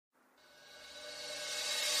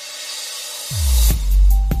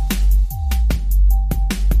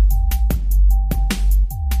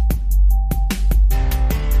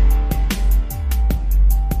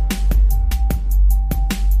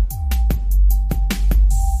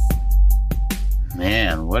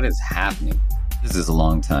Man, what is happening? This is a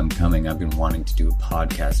long time coming. I've been wanting to do a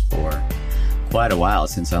podcast for quite a while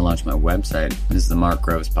since I launched my website. This is the Mark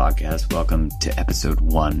Groves Podcast. Welcome to episode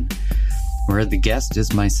 1, where the guest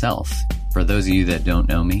is myself. For those of you that don't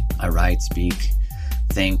know me, I write, speak,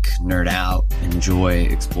 think, nerd out, enjoy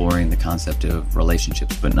exploring the concept of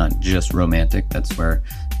relationships, but not just romantic. That's where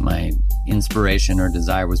my inspiration or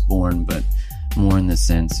desire was born, but more in the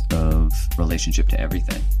sense of relationship to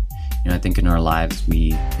everything. I think in our lives,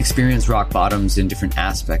 we experience rock bottoms in different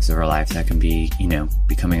aspects of our life. That can be,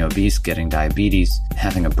 becoming obese, getting diabetes,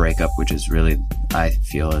 having a breakup, which is really, I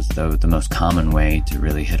feel as though the most common way to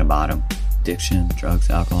really hit a bottom. Addiction, drugs,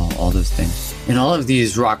 alcohol, all those things. And all of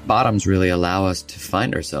these rock bottoms really allow us to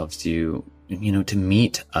find ourselves, to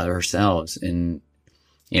meet ourselves. And,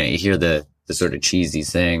 you hear the sort of cheesy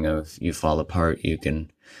saying of you fall apart, you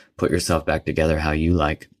can put yourself back together how you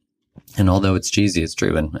like. And although it's cheesy, it's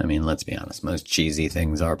true. And I mean, let's be honest, most cheesy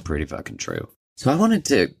things are pretty fucking true. So I wanted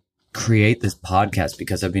to create this podcast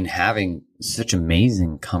because I've been having such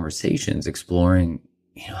amazing conversations exploring,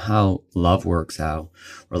 how love works, how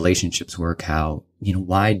relationships work, how,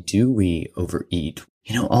 why do we overeat?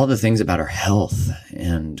 All the things about our health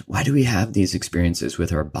and why do we have these experiences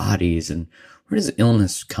with our bodies and where does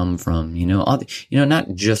illness come from?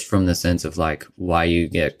 Not just from the sense of like why you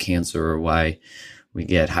get cancer or why we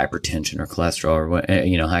get hypertension or cholesterol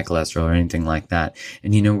or high cholesterol or anything like that.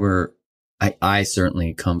 And, I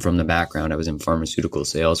certainly come from the background. I was in pharmaceutical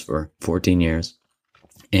sales for 14 years.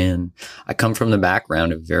 And I come from the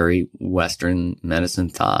background of very Western medicine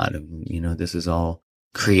thought of, this is all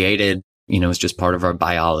created, it's just part of our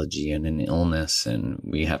biology and an illness and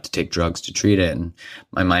we have to take drugs to treat it. And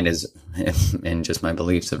my mind and just my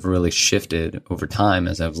beliefs have really shifted over time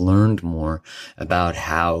as I've learned more about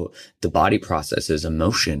how the body processes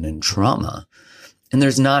emotion and trauma. And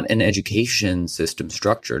there's not an education system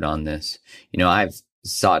structured on this. I've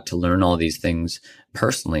sought to learn all these things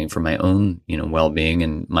personally for my own, well-being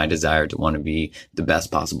and my desire to want to be the best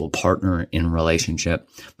possible partner in a relationship,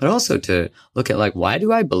 but also to look at like, why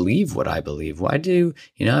do I believe what I believe? Why do,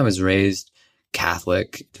 I was raised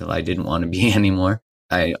Catholic till I didn't want to be anymore.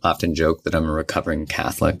 I often joke that I'm a recovering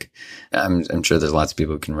Catholic. I'm sure there's lots of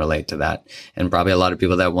people who can relate to that and probably a lot of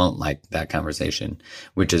people that won't like that conversation,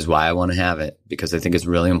 which is why I want to have it because I think it's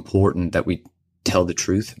really important that we tell the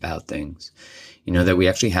truth about things. That we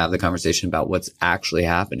actually have the conversation about what's actually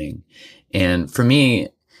happening. And for me,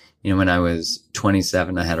 when I was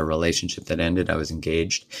 27, I had a relationship that ended. I was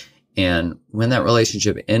engaged. And when that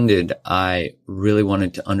relationship ended, I really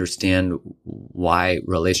wanted to understand why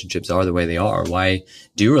relationships are the way they are. Why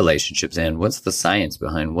do relationships end? What's the science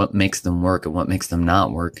behind what makes them work and what makes them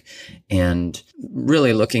not work? And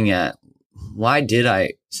really looking at why did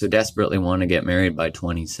I so desperately want to get married by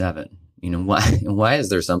 27? Why is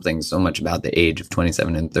there something so much about the age of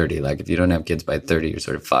 27 and 30? Like if you don't have kids by 30, you're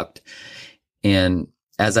sort of fucked. And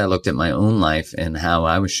as I looked at my own life and how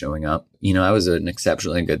I was showing up, I was an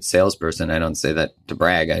exceptionally good salesperson. I don't say that to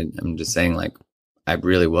brag. I'm just saying like I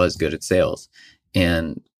really was good at sales.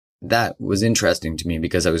 And that was interesting to me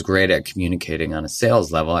because I was great at communicating on a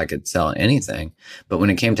sales level. I could sell anything. But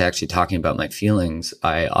when it came to actually talking about my feelings,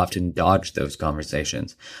 I often dodged those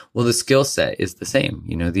conversations. Well, the skill set is the same.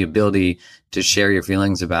 The ability to share your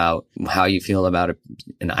feelings about how you feel about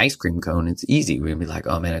an ice cream cone. It's easy. We'd be like,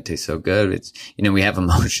 oh man, it tastes so good. It's, we have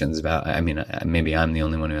emotions about, maybe I'm the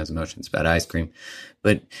only one who has emotions about ice cream,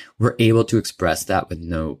 but we're able to express that with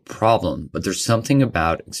no problem. But there's something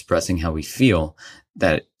about expressing how we feel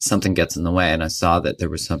that something gets in the way. And I saw that there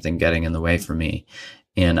was something getting in the way for me.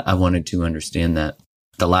 And I wanted to understand that.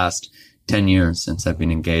 The last 10 years since I've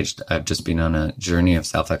been engaged, I've just been on a journey of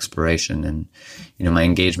self-exploration. And, my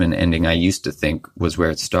engagement ending, I used to think was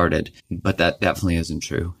where it started, but that definitely isn't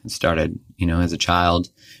true. It started, as a child,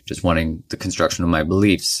 just wanting the construction of my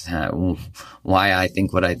beliefs, why I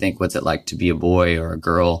think what I think, what's it like to be a boy or a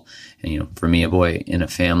girl. And, for me, a boy in a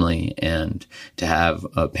family and to have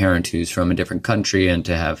a parent who's from a different country and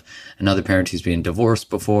to have another parent who's been divorced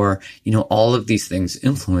before, all of these things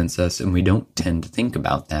influence us and we don't tend to think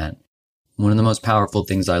about that. One of the most powerful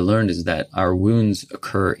things I learned is that our wounds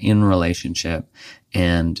occur in relationship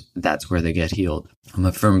and that's where they get healed. I'm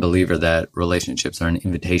a firm believer that relationships are an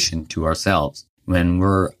invitation to ourselves. When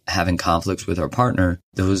we're having conflicts with our partner,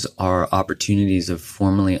 those are opportunities of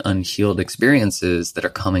formerly unhealed experiences that are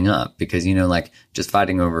coming up because, like just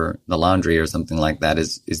fighting over the laundry or something like that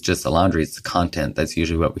is just the laundry. It's the content. That's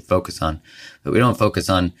usually what we focus on, but we don't focus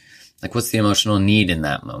on like, what's the emotional need in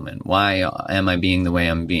that moment? Why am I being the way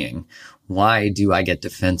I'm being? Why do I get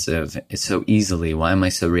defensive so easily? Why am I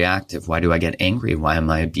so reactive? Why do I get angry? Why am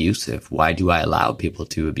I abusive? Why do I allow people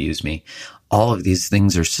to abuse me? All of these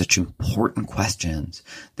things are such important questions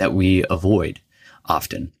that we avoid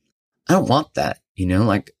often. I don't want that.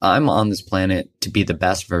 Like I'm on this planet to be the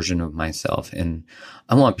best version of myself. And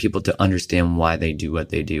I want people to understand why they do what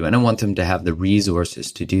they do. And I want them to have the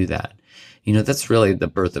resources to do that. That's really the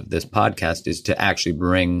birth of this podcast, is to actually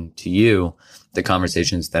bring to you the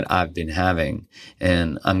conversations that I've been having.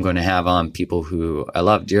 And I'm going to have on people who I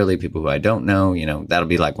love dearly, people who I don't know. That'll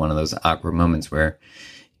be like one of those awkward moments where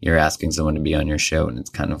you're asking someone to be on your show and it's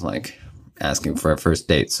kind of like asking for a first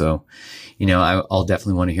date. So, I'll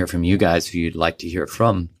definitely want to hear from you guys who you'd like to hear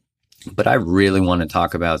from. But I really want to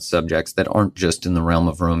talk about subjects that aren't just in the realm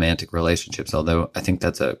of romantic relationships, although I think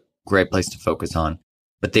that's a great place to focus on.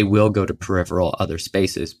 But they will go to peripheral other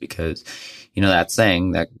spaces because, that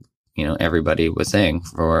saying that, everybody was saying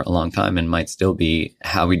for a long time and might still be,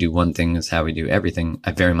 how we do one thing is how we do everything.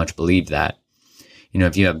 I very much believe that.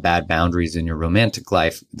 If you have bad boundaries in your romantic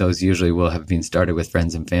life, those usually will have been started with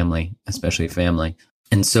friends and family, especially family.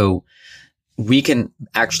 And so we can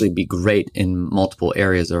actually be great in multiple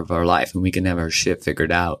areas of our life and we can have our shit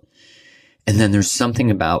figured out. And then there's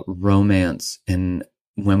something about romance and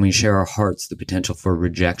when we share our hearts, the potential for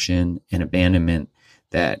rejection and abandonment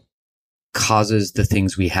that causes the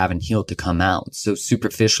things we haven't healed to come out. So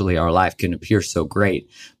superficially, our life can appear so great,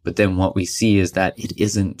 but then what we see is that it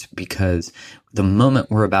isn't, because the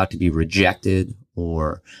moment we're about to be rejected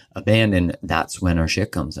or abandoned, that's when our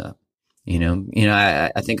shit comes up.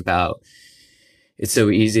 I think about, it's so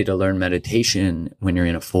easy to learn meditation when you're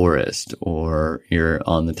in a forest or you're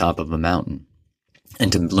on the top of a mountain,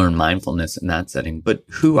 and to learn mindfulness in that setting. But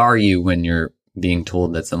who are you when you're being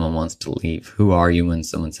told that someone wants to leave? Who are you when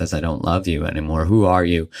someone says, I don't love you anymore? Who are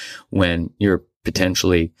you when you're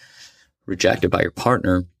potentially rejected by your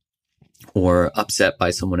partner or upset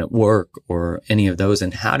by someone at work or any of those?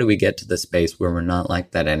 And how do we get to the space where we're not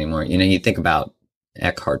like that anymore? You think about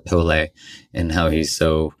Eckhart Tolle and how he's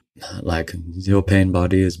so like, your pain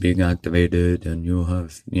body is being activated and you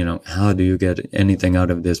have, how do you get anything out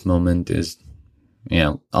of this moment is,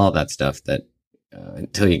 all that stuff that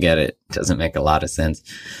until you get it, doesn't make a lot of sense.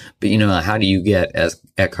 But how do you get as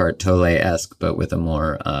Eckhart Tolle-esque, but with a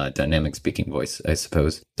more dynamic speaking voice, I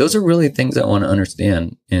suppose? Those are really things I want to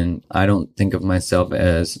understand. And I don't think of myself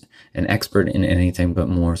as an expert in anything, but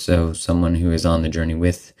more so someone who is on the journey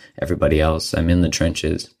with everybody else. I'm in the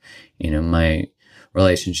trenches. My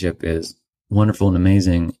relationship is wonderful and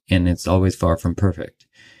amazing, and it's always far from perfect.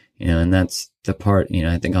 And that's the part,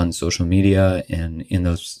 I think on social media and in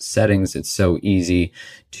those settings, it's so easy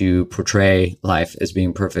to portray life as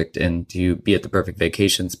being perfect and to be at the perfect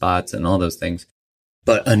vacation spots and all those things.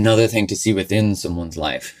 But another thing to see within someone's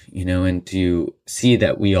life, and to see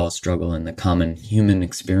that we all struggle, and the common human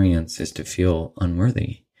experience is to feel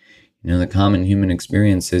unworthy. The common human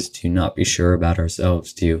experience is to not be sure about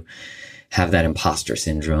ourselves, to have that imposter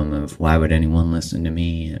syndrome of why would anyone listen to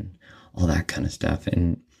me and all that kind of stuff.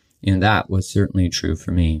 And that was certainly true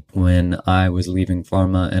for me when I was leaving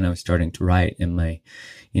pharma and I was starting to write. And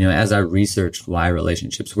as I researched why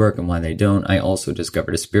relationships work and why they don't, I also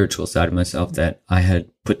discovered a spiritual side of myself that I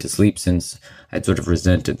had put to sleep since I'd sort of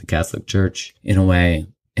resented the Catholic Church in a way.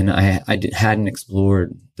 And I hadn't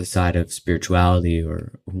explored the side of spirituality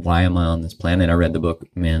or why am I on this planet. I read the book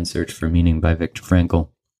Man's Search for Meaning by Viktor Frankl.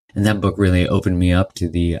 And that book really opened me up to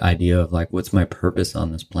the idea of like, what's my purpose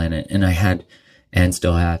on this planet? And I had and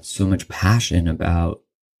still have so much passion about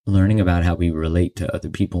learning about how we relate to other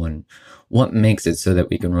people and what makes it so that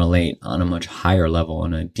we can relate on a much higher level,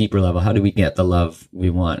 on a deeper level. How do we get the love we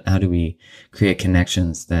want? How do we create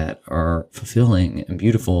connections that are fulfilling and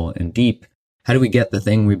beautiful and deep? How do we get the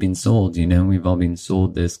thing we've been sold? We've all been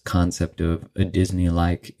sold this concept of a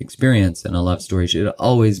Disney-like experience, and a love story should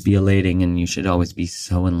always be elating and you should always be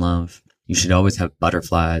so in love. You should always have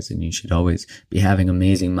butterflies and you should always be having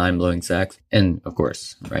amazing, mind-blowing sex. And of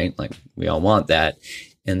course, right? Like we all want that.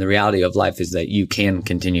 And the reality of life is that you can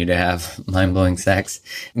continue to have mind-blowing sex,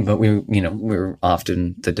 but we're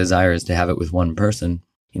often, the desire is to have it with one person.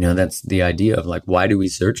 That's the idea of like, why do we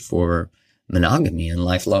search for monogamy and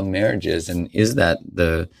lifelong marriages? And is that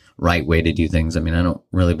the right way to do things? I mean, I don't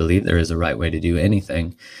really believe there is a right way to do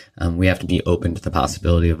anything. We have to be open to the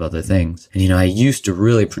possibility of other things. And, I used to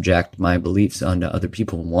really project my beliefs onto other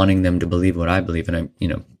people, wanting them to believe what I believe. And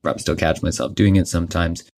I, probably still catch myself doing it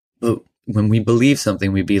sometimes. But when we believe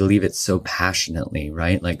something, we believe it so passionately,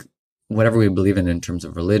 right? Like whatever we believe in terms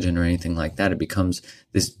of religion or anything like that, it becomes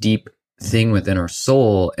this deep thing within our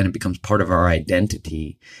soul, and it becomes part of our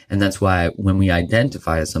identity. And that's why when we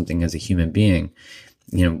identify as something as a human being,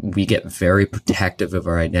 we get very protective of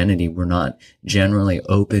our identity. We're not generally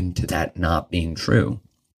open to that not being true.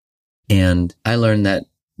 And I learned that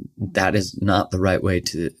that is not the right way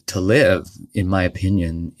to live, in my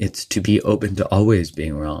opinion. It's to be open to always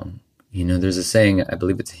being wrong. There's a saying, I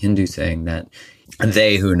believe it's a Hindu saying, that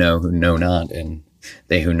they who know not, and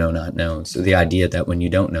they who know not know. So the idea that when you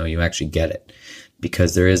don't know, you actually get it,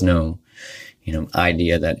 because there is no,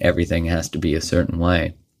 idea that everything has to be a certain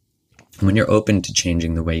way. When you're open to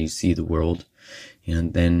changing the way you see the world,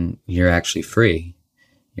 then you're actually free.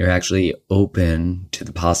 You're actually open to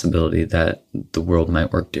the possibility that the world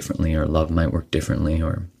might work differently, or love might work differently,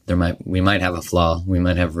 or we might have a flaw. We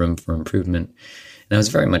might have room for improvement. And I was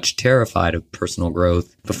very much terrified of personal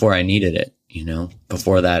growth before I needed it,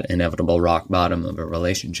 before that inevitable rock bottom of a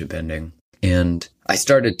relationship ending. And I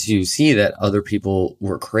started to see that other people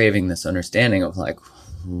were craving this understanding of like,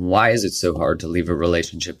 why is it so hard to leave a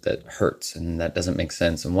relationship that hurts and that doesn't make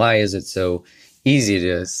sense? And why is it so easy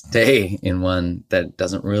to stay in one that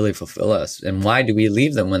doesn't really fulfill us? And why do we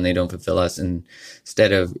leave them when they don't fulfill us,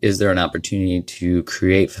 instead of, is there an opportunity to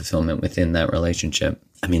create fulfillment within that relationship?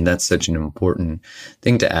 I mean, that's such an important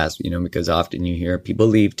thing to ask, because often you hear people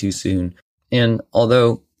leave too soon. And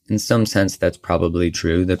although in some sense that's probably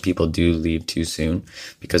true, that people do leave too soon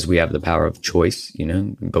because we have the power of choice,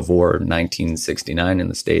 before 1969 in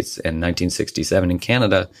the States and 1967 in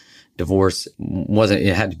Canada, divorce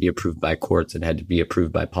it had to be approved by courts. It had to be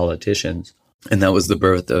approved by politicians. And that was the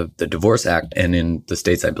birth of the Divorce Act. And in the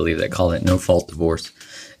States, I believe they call it no-fault divorce.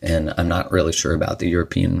 And I'm not really sure about the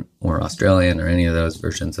European or Australian or any of those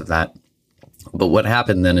versions of that. But what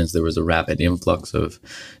happened then is there was a rapid influx of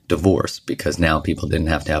divorce, because now people didn't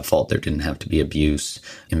have to have fault. There didn't have to be abuse,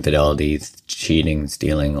 infidelity, cheating,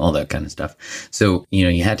 stealing, all that kind of stuff. So,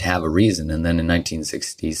 you had to have a reason. And then in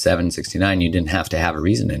 1967, 69, you didn't have to have a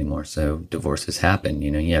reason anymore. So divorces happened.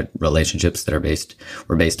 You had relationships that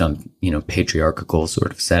were based on, patriarchal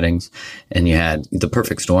sort of settings. And you had the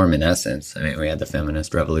perfect storm in essence. I mean, we had the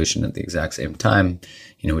feminist revolution at the exact same time,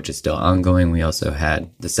 which is still ongoing. We also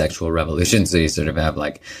had the sexual revolution. So you sort of have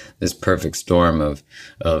like this perfect storm of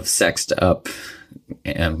sexed up,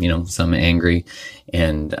 some angry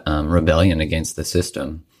and rebellion against the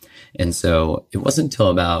system. And so it wasn't until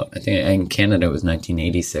about, I think in Canada, it was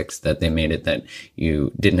 1986 that they made it that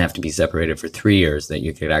you didn't have to be separated for 3 years, that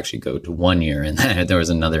you could actually go to 1 year. And there was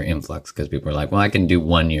another influx because people were like, well, I can do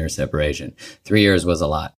 1 year separation. 3 years was a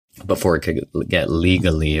lot before it could get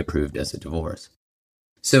legally approved as a divorce.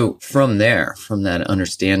 So from that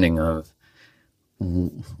understanding of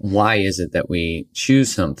why is it that we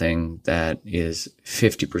choose something that is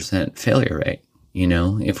 50% failure rate?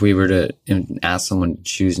 If we were to ask someone to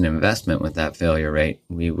choose an investment with that failure rate,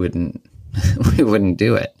 we wouldn't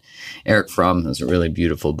do it. Eric Fromm has a really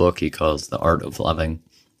beautiful book he calls The Art of Loving.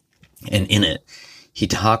 And in it, he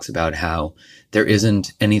talks about how there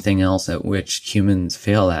isn't anything else at which humans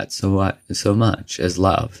fail at so much as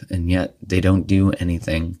love. And yet they don't do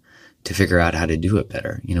anything to figure out how to do it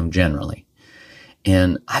better, generally.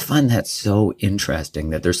 And I find that so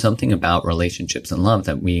interesting, that there's something about relationships and love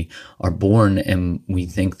that we are born and we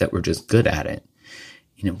think that we're just good at it.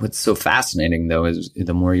 What's so fascinating, though, is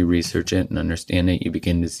the more you research it and understand it, you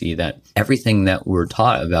begin to see that everything that we're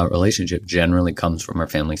taught about relationship generally comes from our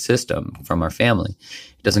family system, from our family.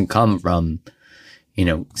 It doesn't come from,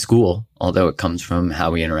 school, although it comes from how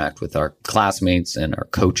we interact with our classmates and our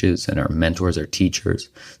coaches and our mentors, our teachers.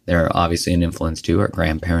 They're obviously an influence too. Our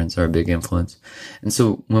grandparents are a big influence. And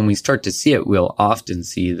so when we start to see it, we'll often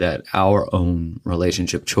see that our own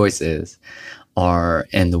relationship choices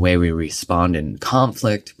and the way we respond in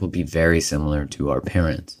conflict will be very similar to our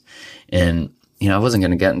parents. And, I wasn't going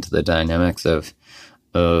to get into the dynamics of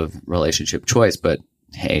relationship choice, but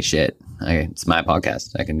hey, it's my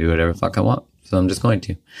podcast. I can do whatever the fuck I want. So I'm just going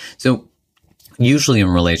to. So usually in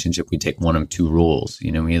relationship, we take one of two rules. We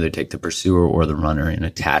either take the pursuer or the runner. In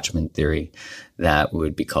attachment theory, that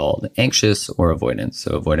would be called anxious or avoidance.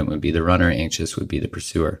 So avoidant would be the runner, anxious would be the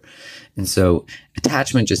pursuer. And so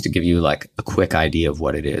attachment, just to give you like a quick idea of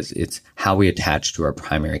what it is, it's how we attach to our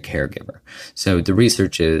primary caregiver. So the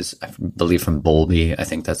research is, I believe, from Bowlby. I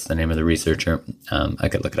think that's the name of the researcher. I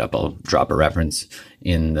could look it up. I'll drop a reference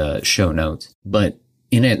in the show notes. But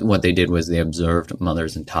in it, what they did was they observed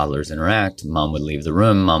mothers and toddlers interact. Mom would leave the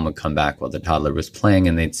room. Mom would come back while the toddler was playing,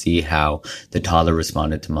 and they'd see how the toddler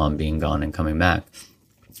responded to mom being gone and coming back.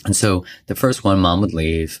 And so the first one, mom would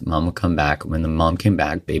leave. Mom would come back. When the mom came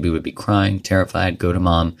back, baby would be crying, terrified, go to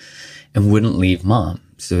mom, and wouldn't leave mom.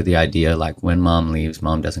 So the idea, like when mom leaves,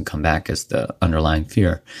 mom doesn't come back, is the underlying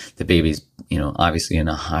fear. The baby's, obviously in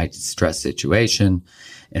a high stress situation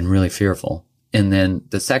and really fearful. And then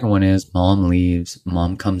the second one is mom leaves,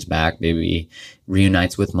 mom comes back, baby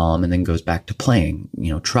reunites with mom and then goes back to playing,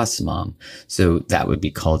 trusts mom. So that would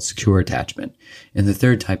be called secure attachment. And the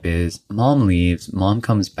third type is mom leaves, mom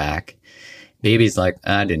comes back. Baby's like,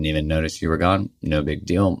 I didn't even notice you were gone. No big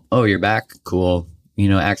deal. Oh, you're back. Cool.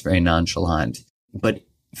 Acts very nonchalant. But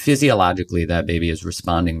physiologically, that baby is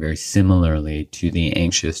responding very similarly to the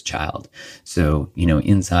anxious child. So,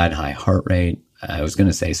 inside high heart rate. I was going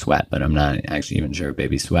to say sweat, but I'm not actually even sure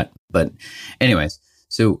babies sweat. But anyways,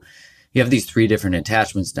 so you have these three different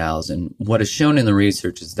attachment styles. And what is shown in the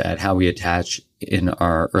research is that how we attach in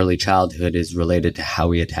our early childhood is related to how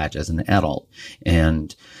we attach as an adult.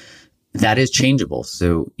 And that is changeable.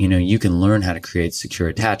 So, you can learn how to create secure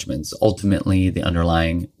attachments. Ultimately, the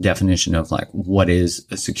underlying definition of like, what is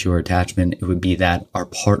a secure attachment? It would be that our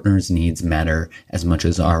partner's needs matter as much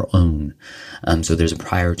as our own. So there's a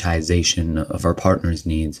prioritization of our partner's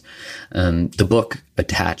needs. The book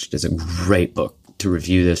Attached is a great book to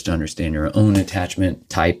review this, to understand your own attachment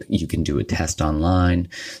type. You can do a test online.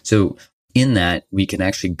 So in that, we can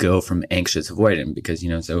actually go from anxious avoidant because,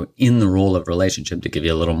 so in the role of relationship, to give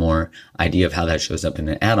you a little more idea of how that shows up in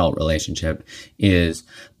an adult relationship, is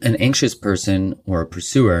an anxious person or a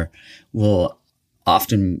pursuer will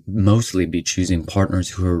often mostly be choosing partners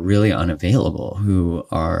who are really unavailable,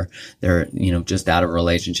 they're just out of a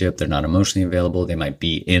relationship. They're not emotionally available. They might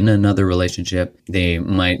be in another relationship. They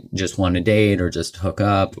might just want to date or just hook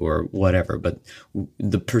up or whatever. But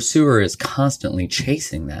the pursuer is constantly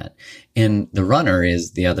chasing that. And the runner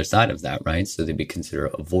is the other side of that, right? So they'd be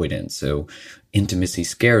considered avoidant. So intimacy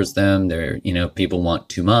scares them. People want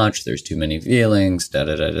too much. There's too many feelings, da,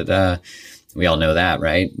 da, da, da, da. We all know that,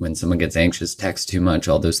 right? When someone gets anxious, texts too much,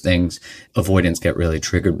 all those things, avoidants get really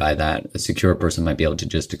triggered by that. A secure person might be able to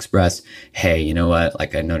just express, hey, you know what?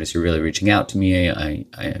 Like, I notice you're really reaching out to me.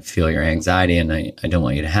 I feel your anxiety and I don't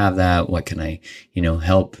want you to have that. What can I,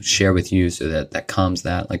 help share with you so that calms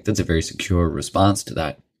that? Like, that's a very secure response to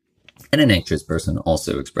that. And an anxious person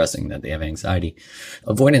also expressing that they have anxiety.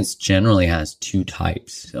 Avoidance generally has two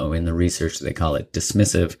types. So in the research, they call it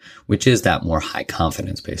dismissive, which is that more high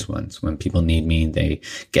confidence based ones. When people need me, they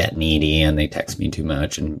get needy and they text me too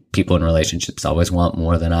much. And people in relationships always want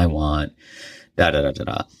more than I want. Da, da, da, da,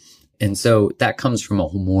 da. And so that comes from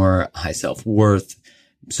a more high self-worth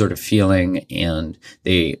sort of feeling, and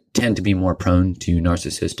they tend to be more prone to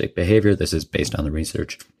narcissistic behavior. This is based on the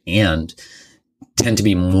research. And tend to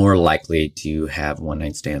be more likely to have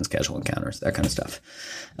one-night stands, casual encounters, that kind of stuff.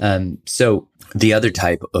 So the other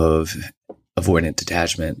type of avoidant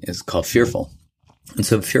attachment is called fearful. And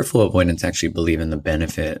so fearful avoidants actually believe in the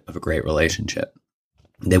benefit of a great relationship.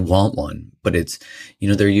 They want one, but it's,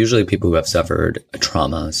 they're usually people who have suffered a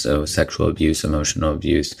trauma. So sexual abuse, emotional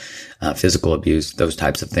abuse, physical abuse, those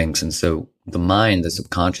types of things. And so the mind, the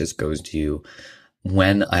subconscious goes to,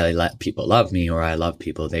 when I let people love me or I love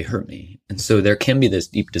people, they hurt me. And so there can be this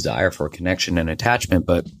deep desire for connection and attachment,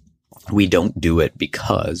 but we don't do it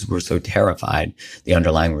because we're so terrified. The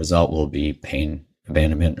underlying result will be pain,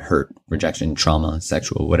 abandonment, hurt, rejection, trauma,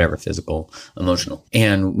 sexual, whatever, physical, emotional.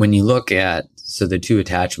 And when you look at, so the two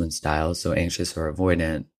attachment styles, so anxious or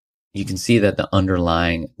avoidant, you can see that the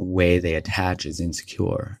underlying way they attach is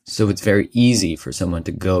insecure. So it's very easy for someone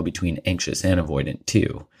to go between anxious and avoidant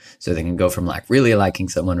too. So they can go from like really liking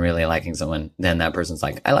someone, then that person's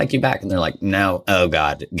like, I like you back. And they're like, no, oh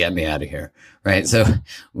God, get me out of here. Right. So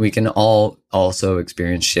we can all also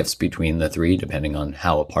experience shifts between the three, depending on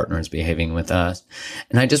how a partner is behaving with us.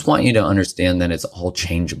 And I just want you to understand that it's all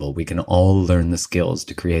changeable. We can all learn the skills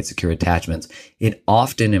to create secure attachments. It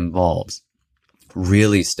often involves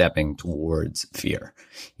really stepping towards fear,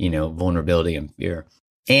 vulnerability and fear.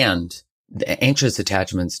 And the anxious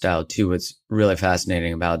attachment style too, what's really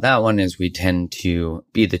fascinating about that one is we tend to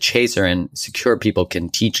be the chaser, and secure people can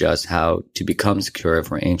teach us how to become secure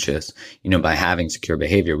if we're anxious. By having secure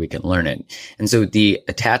behavior, we can learn it. And so the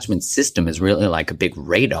attachment system is really like a big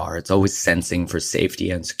radar. It's always sensing for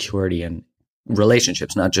safety and security and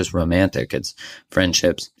relationships, not just romantic, it's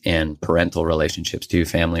friendships and parental relationships too,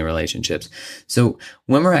 family relationships. So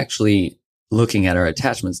when we're actually looking at our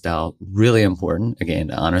attachment style, really important, again,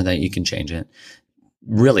 to honor that you can change it.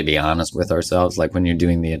 Really be honest with ourselves. Like when you're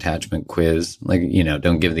doing the attachment quiz,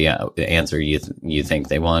 don't give the answer you think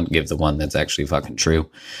they want, give the one that's actually fucking true.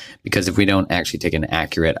 Because if we don't actually take an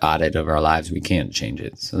accurate audit of our lives, we can't change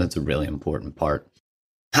it. So that's a really important part.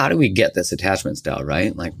 how do we get this attachment style,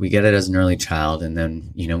 right? Like we get it as an early child, and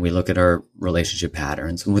then, we look at our relationship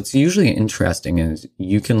patterns. And what's usually interesting is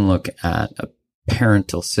you can look at a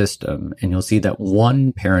parental system and you'll see that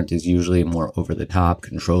one parent is usually more over the top,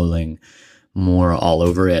 controlling, more all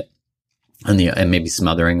over it. And maybe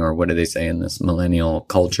smothering, or what do they say in this millennial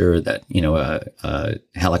culture that, a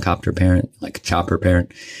helicopter parent, like a chopper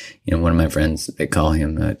parent. One of my friends, they call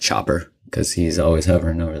him a chopper because he's always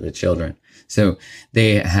hovering over the children. So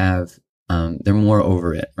they have, they're more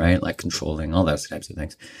over it, right? Like controlling, all those types of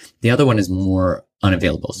things. The other one is more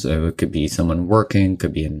unavailable. So it could be someone working,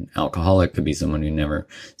 could be an alcoholic, could be someone who never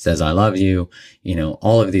says, I love you,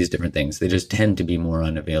 all of these different things. They just tend to be more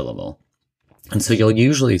unavailable. And so you'll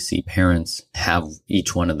usually see parents have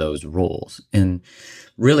each one of those roles. And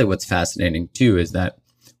really what's fascinating too is that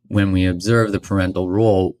when we observe the parental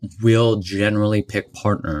role, we'll generally pick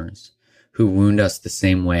partners who wound us the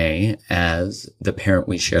same way as the parent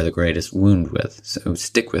we share the greatest wound with. So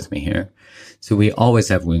stick with me here. So we always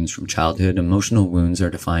have wounds from childhood. Emotional wounds are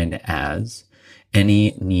defined as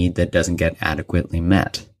any need that doesn't get adequately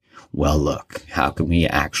met. Well, look, how can we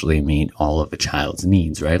actually meet all of a child's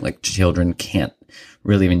needs, right? Like children can't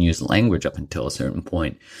really even use language up until a certain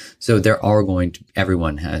point. So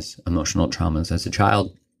everyone has emotional traumas as a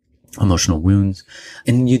child, emotional wounds.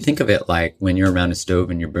 And you think of it like when you're around a stove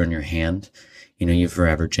and you burn your hand, you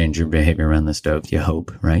forever change your behavior around the stove, you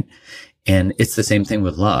hope, right? And it's the same thing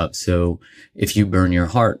with love. So if you burn your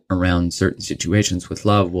heart around certain situations with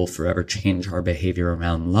love, we'll forever change our behavior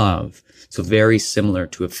around love. So very similar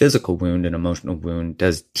to a physical wound, an emotional wound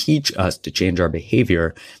does teach us to change our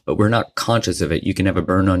behavior, but we're not conscious of it. You can have a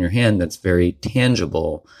burn on your hand that's very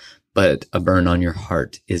tangible, but a burn on your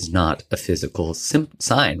heart is not a physical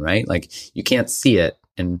sign, right? Like you can't see it.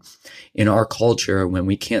 And in our culture, when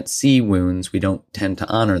we can't see wounds, we don't tend to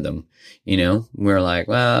honor them. We're like,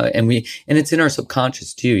 well, and it's in our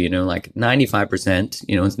subconscious too, like 95%,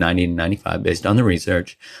 it's 90 to 95 based on the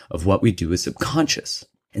research of what we do is subconscious.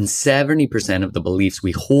 And 70% of the beliefs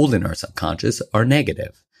we hold in our subconscious are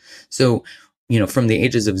negative. So, from the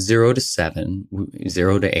ages of 0 to 7,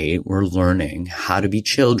 0 to 8, we're learning how to be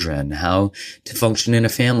children, how to function in a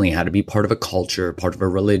family, how to be part of a culture, part of a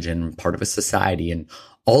religion, part of a society. And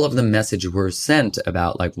all of the message we're sent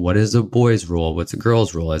about like, what is a boy's role? What's a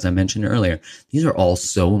girl's role? As I mentioned earlier, these are all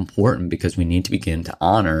so important because we need to begin to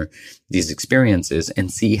honor these experiences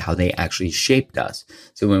and see how they actually shaped us.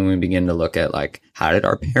 So when we begin to look at like, how did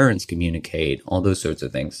our parents communicate? All those sorts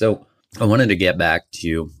of things. So I wanted to get back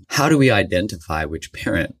to how do we identify which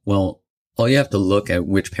parent? Well, all you have to look at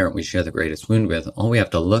which parent we share the greatest wound with. All we have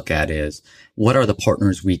to look at is what are the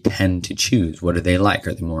partners we tend to choose? What are they like?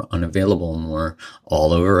 Are they more unavailable, more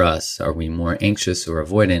all over us? Are we more anxious or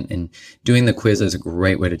avoidant? And doing the quiz is a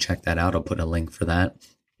great way to check that out. I'll put a link for that.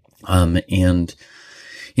 And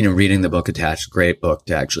reading the book attached, great book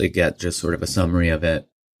to actually get just sort of a summary of it.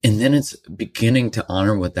 And then it's beginning to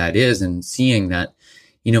honor what that is and seeing that,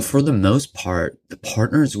 for the most part, the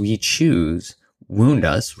partners we choose wound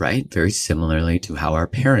us, right? Very similarly to how our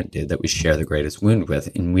parent did that we share the greatest wound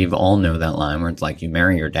with. And we've all know that line where it's like you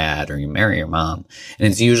marry your dad or you marry your mom. And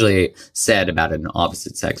it's usually said about an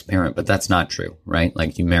opposite sex parent, but that's not true, right?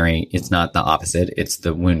 Like you marry, it's not the opposite. It's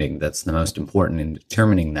the wounding that's the most important in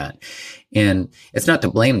determining that. And it's not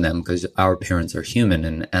to blame them because our parents are human.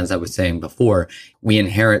 And as I was saying before, we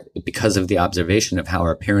inherit because of the observation of how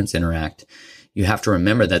our parents interact. You have to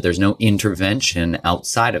remember that there's no intervention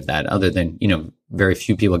outside of that other than, very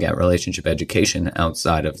few people get relationship education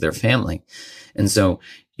outside of their family. And so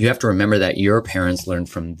you have to remember that your parents learned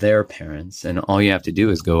from their parents, and all you have to do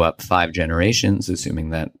is go up 5 generations, assuming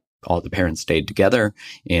that all the parents stayed together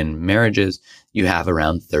in marriages. You have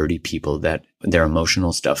around 30 people that their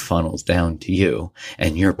emotional stuff funnels down to you,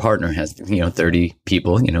 and your partner has, 30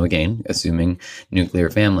 people, again, assuming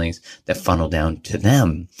nuclear families that funnel down to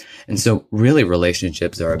them. And so really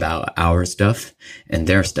relationships are about our stuff and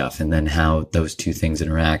their stuff, and then how those two things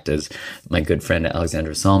interact. As my good friend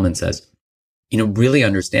Alexandra Salmon says, really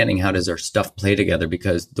understanding how does our stuff play together,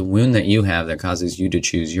 because the wound that you have that causes you to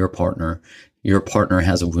choose your partner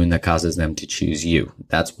has a wound that causes them to choose you.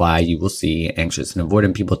 That's why you will see anxious and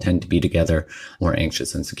avoidant people tend to be together, more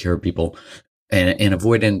anxious and secure people. And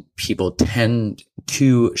avoidant people tend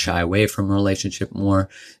to shy away from a relationship more.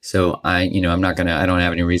 So I don't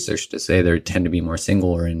have any research to say they tend to be more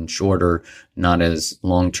single or in shorter not as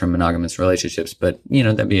long-term monogamous relationships, but,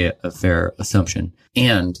 that'd be a fair assumption.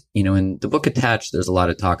 And, in the book Attached, there's a lot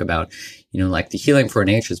of talk about, like the healing for an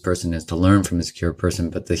anxious person is to learn from a secure person,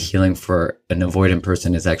 but the healing for an avoidant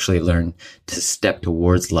person is actually learn to step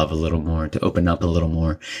towards love a little more, to open up a little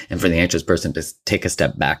more. And for the anxious person to take a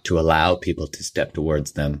step back to allow people to step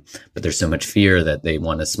towards them. But there's so much fear that they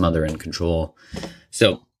want to smother and control.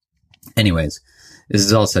 So anyways, this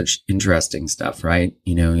is all such interesting stuff, right?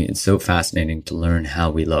 It's so fascinating to learn how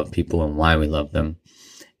we love people and why we love them.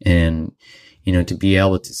 And, to be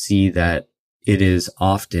able to see that it is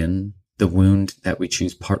often the wound that we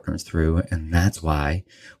choose partners through. And that's why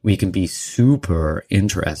we can be super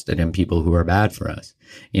interested in people who are bad for us.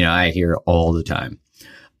 I hear all the time,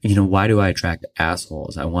 why do I attract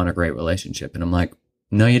assholes? I want a great relationship. And I'm like,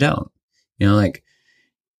 no, you don't.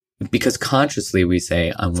 Because consciously we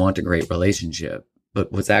say, I want a great relationship.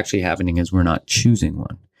 But what's actually happening is we're not choosing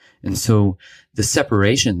one. And so the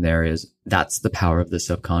separation there is, that's the power of the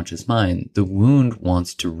subconscious mind. The wound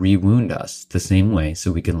wants to re-wound us the same way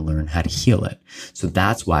so we can learn how to heal it. So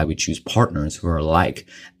that's why we choose partners who are like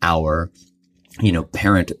our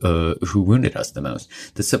parent who wounded us the most.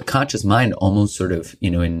 The subconscious mind almost sort of,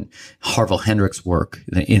 in Harville Hendricks' work,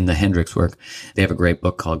 in the Hendricks work, they have a great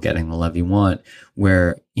book called Getting the Love You Want,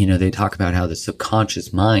 where, they talk about how the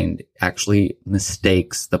subconscious mind actually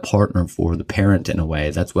mistakes the partner for the parent in a way.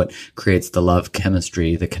 That's what creates the love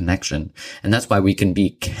chemistry, the connection. And that's why we can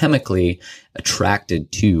be chemically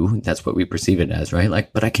attracted to, that's what we perceive it as, right?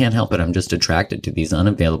 But I can't help it. I'm just attracted to these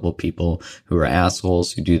unavailable people who are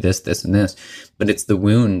assholes, who do this, this, and this. But it's the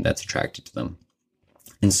wound that's attracted to them.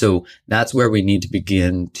 And so that's where we need to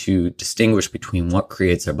begin to distinguish between what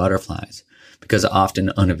creates our butterflies. Because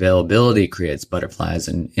often unavailability creates butterflies.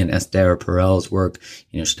 And in Esther Perel's work,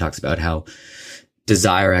 she talks about how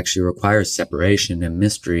desire actually requires separation and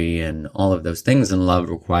mystery and all of those things. And love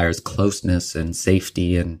requires closeness and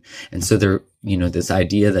safety. And so there, this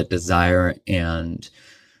idea that desire and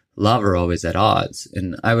love are always at odds.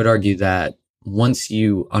 And I would argue that once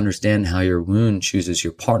you understand how your wound chooses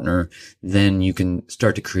your partner, then you can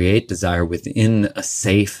start to create desire within a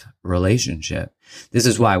safe relationship. This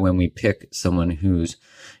is why when we pick someone who's,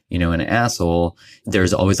 an asshole,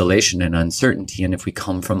 there's always elation and uncertainty. And if we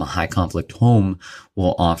come from a high conflict home,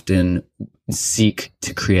 we'll often seek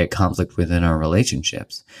to create conflict within our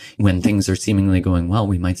relationships. When things are seemingly going well,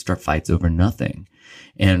 we might start fights over nothing.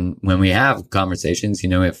 And when we have conversations,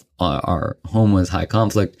 if our home was high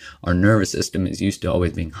conflict, our nervous system is used to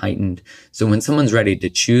always being heightened. So when someone's ready to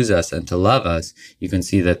choose us and to love us, you can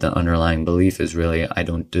see that the underlying belief is really, I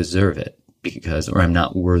don't deserve it or I'm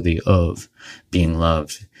not worthy of being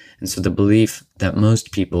loved. And so the belief that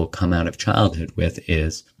most people come out of childhood with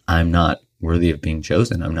is, I'm not worthy of being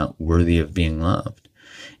chosen. I'm not worthy of being loved.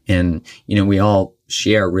 And, we all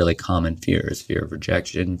share really common fears, fear of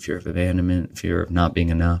rejection, fear of abandonment, fear of not being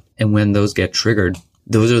enough. And when those get triggered,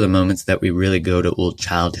 those are the moments that we really go to old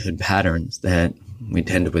childhood patterns that we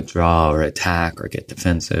tend to withdraw or attack or get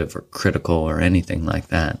defensive or critical or anything like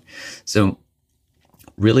that. So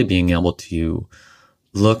really being able to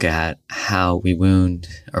look at how we wound,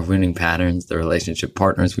 our wounding patterns, the relationship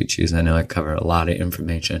partners we choose. I know I cover a lot of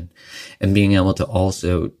information, and being able to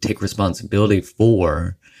also take responsibility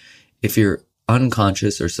for if your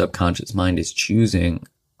unconscious or subconscious mind is choosing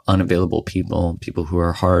unavailable people who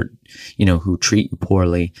are hard, who treat you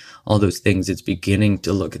poorly, all those things, it's beginning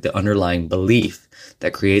to look at the underlying belief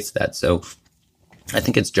that creates that. So I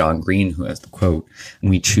think it's John Green who has the quote,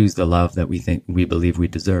 we choose the love that we believe we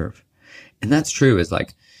deserve. And that's true. Is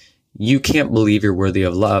you can't believe you're worthy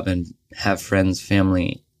of love and have friends,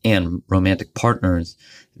 family, and romantic partners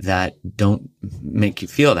that don't make you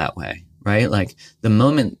feel that way, right? The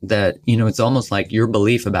moment that, it's almost like your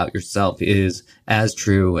belief about yourself is as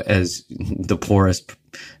true as the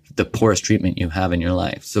poorest treatment you have in your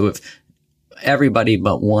life. So if everybody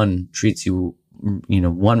but one treats you,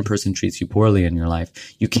 one person treats you poorly in your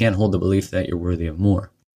life, you can't hold the belief that you're worthy of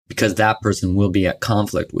more, because that person will be at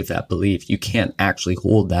conflict with that belief. You can't actually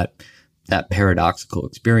hold that paradoxical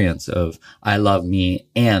experience of I love me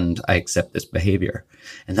and I accept this behavior.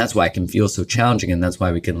 And that's why it can feel so challenging. And that's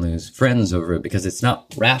why we can lose friends over it, because it's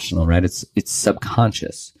not rational, right? It's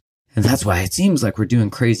subconscious. And that's why it seems like we're doing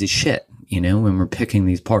crazy shit, when we're picking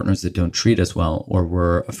these partners that don't treat us well, or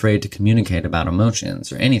we're afraid to communicate about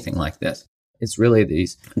emotions or anything like this. It's really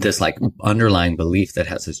this underlying belief that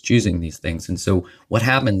has us choosing these things. And so what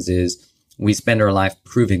happens is we spend our life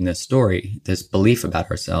proving this story, this belief about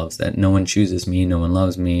ourselves that no one chooses me, no one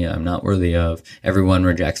loves me, I'm not worthy of, everyone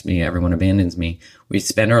rejects me, everyone abandons me. We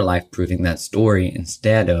spend our life proving that story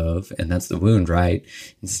instead of, and that's the wound, right?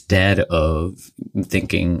 Instead of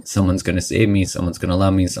thinking someone's going to save me, someone's going to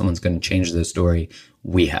love me, someone's going to change the story.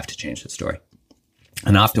 We have to change the story.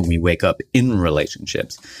 And often we wake up in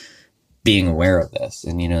relationships being aware of this.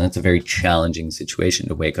 And, that's a very challenging situation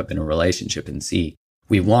to wake up in a relationship and see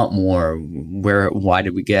we want more. Why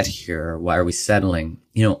did we get here? Why are we settling?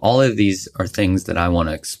 All of these are things that I want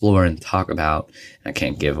to explore and talk about. I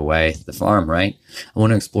can't give away the farm, right? I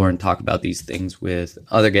want to explore and talk about these things with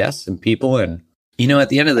other guests and people. And, at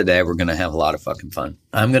the end of the day, we're going to have a lot of fucking fun.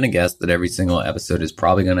 I'm going to guess that every single episode is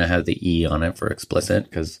probably going to have the E on it for explicit,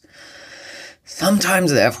 because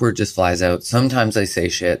sometimes the F word just flies out. Sometimes I say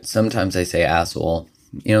shit. Sometimes I say asshole.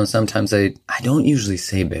 Sometimes I don't usually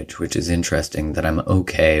say bitch, which is interesting that I'm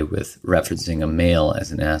okay with referencing a male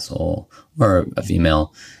as an asshole or a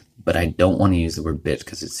female, but I don't want to use the word bitch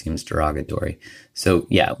because it seems derogatory. So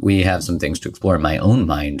yeah, we have some things to explore in my own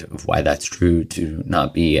mind of why that's true, to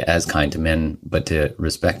not be as kind to men, but to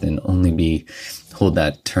respect and only hold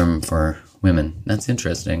that term for women. That's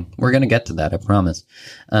interesting. We're going to get to that, I promise.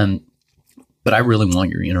 But I really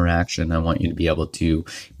want your interaction. I want you to be able to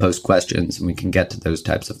post questions and we can get to those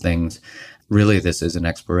types of things. Really, this is an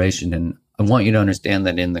exploration. And I want you to understand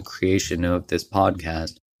that in the creation of this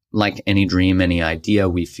podcast, like any dream, any idea,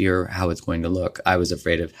 we fear how it's going to look. I was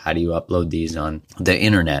afraid of, how do you upload these on the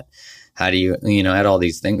internet? How do you, I had all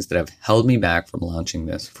these things that have held me back from launching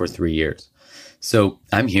this for 3 years. So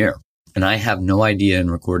I'm here. And I have no idea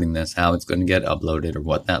in recording this how it's going to get uploaded or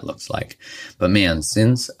what that looks like. But man,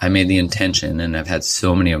 since I made the intention, and I've had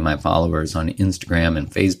so many of my followers on Instagram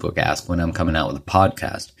and Facebook ask when I'm coming out with a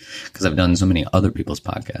podcast, because I've done so many other people's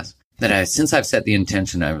podcasts, that since I've set the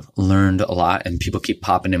intention, I've learned a lot, and people keep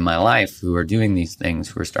popping in my life who are doing these things,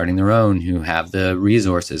 who are starting their own, who have the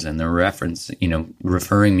resources and the reference,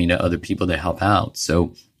 referring me to other people to help out.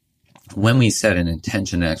 So when we set an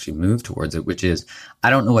intention to actually move towards it, which is, I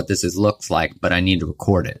don't know what this looks like, but I need to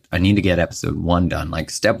record it. I need to get episode 1 done. Like,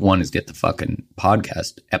 step 1 is get the fucking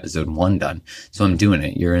podcast episode 1 done. So I'm doing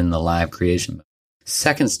it. You're in the live creation.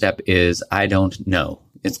 Second step is, I don't know.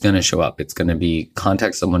 It's going to show up. It's going to be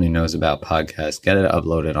contact someone who knows about podcasts, get it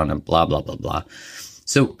uploaded on a blah, blah, blah, blah.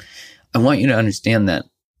 So I want you to understand that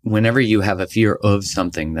whenever you have a fear of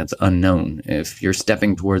something that's unknown, if you're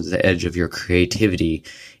stepping towards the edge of your creativity,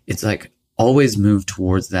 it's like, always move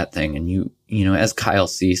towards that thing. And you as Kyle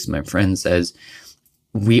Cease, my friend, says,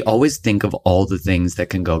 we always think of all the things that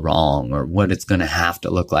can go wrong, or what it's going to have to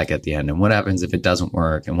look like at the end, and what happens if it doesn't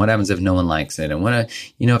work, and what happens if no one likes it, and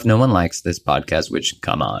if no one likes this podcast, which,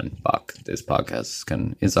 come on, fuck, this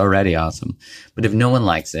podcast is already awesome, but if no one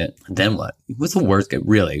likes it, then what? What's the worst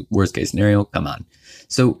case scenario? Come on.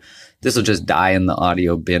 So this will just die in the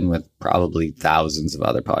audio bin with probably thousands of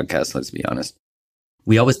other podcasts, let's be honest.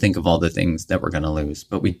 We always think of all the things that we're going to lose,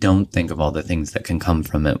 but we don't think of all the things that can come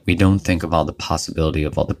from it. We don't think of all the possibility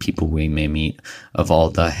of all the people we may meet, of all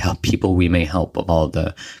the people we may help, of all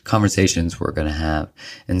the conversations we're going to have.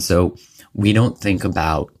 And so we don't think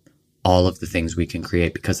about all of the things we can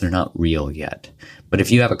create because they're not real yet. But if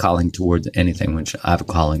you have a calling towards anything, which I have a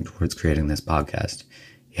calling towards creating this podcast,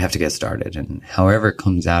 you have to get started. And however it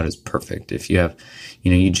comes out is perfect. If you have,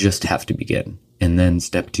 you just have to begin. And then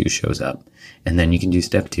step 2 shows up. And then you can do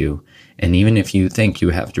step 2. And even if you think you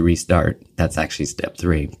have to restart, that's actually step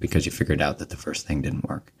 3, because you figured out that the first thing didn't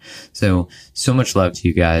work. So much love to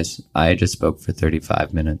you guys. I just spoke for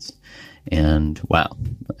 35 minutes. And wow,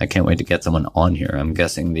 I can't wait to get someone on here. I'm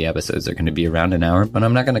guessing the episodes are going to be around an hour, but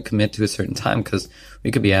I'm not going to commit to a certain time because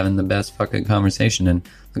we could be having the best fucking conversation. And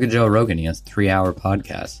look at Joe Rogan. He has 3-hour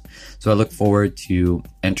podcasts. So I look forward to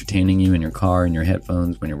entertaining you in your car, in your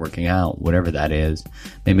headphones, when you're working out, whatever that is.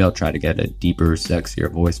 Maybe I'll try to get a deeper,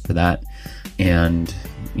 sexier voice for that. And,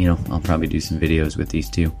 I'll probably do some videos with these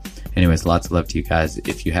too. Anyways, lots of love to you guys.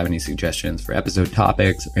 If you have any suggestions for episode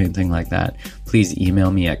topics or anything like that, please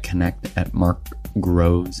email me at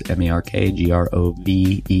connect@markgroves,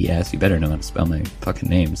 MARKGROVES. You better know how to spell my fucking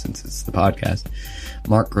name since it's the podcast.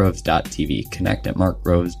 markgroves.tv.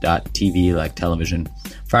 Connect@markgroves.tv, like television.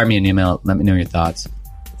 Fire me an email. Let me know your thoughts.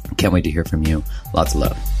 Can't wait to hear from you. Lots of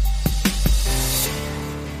love.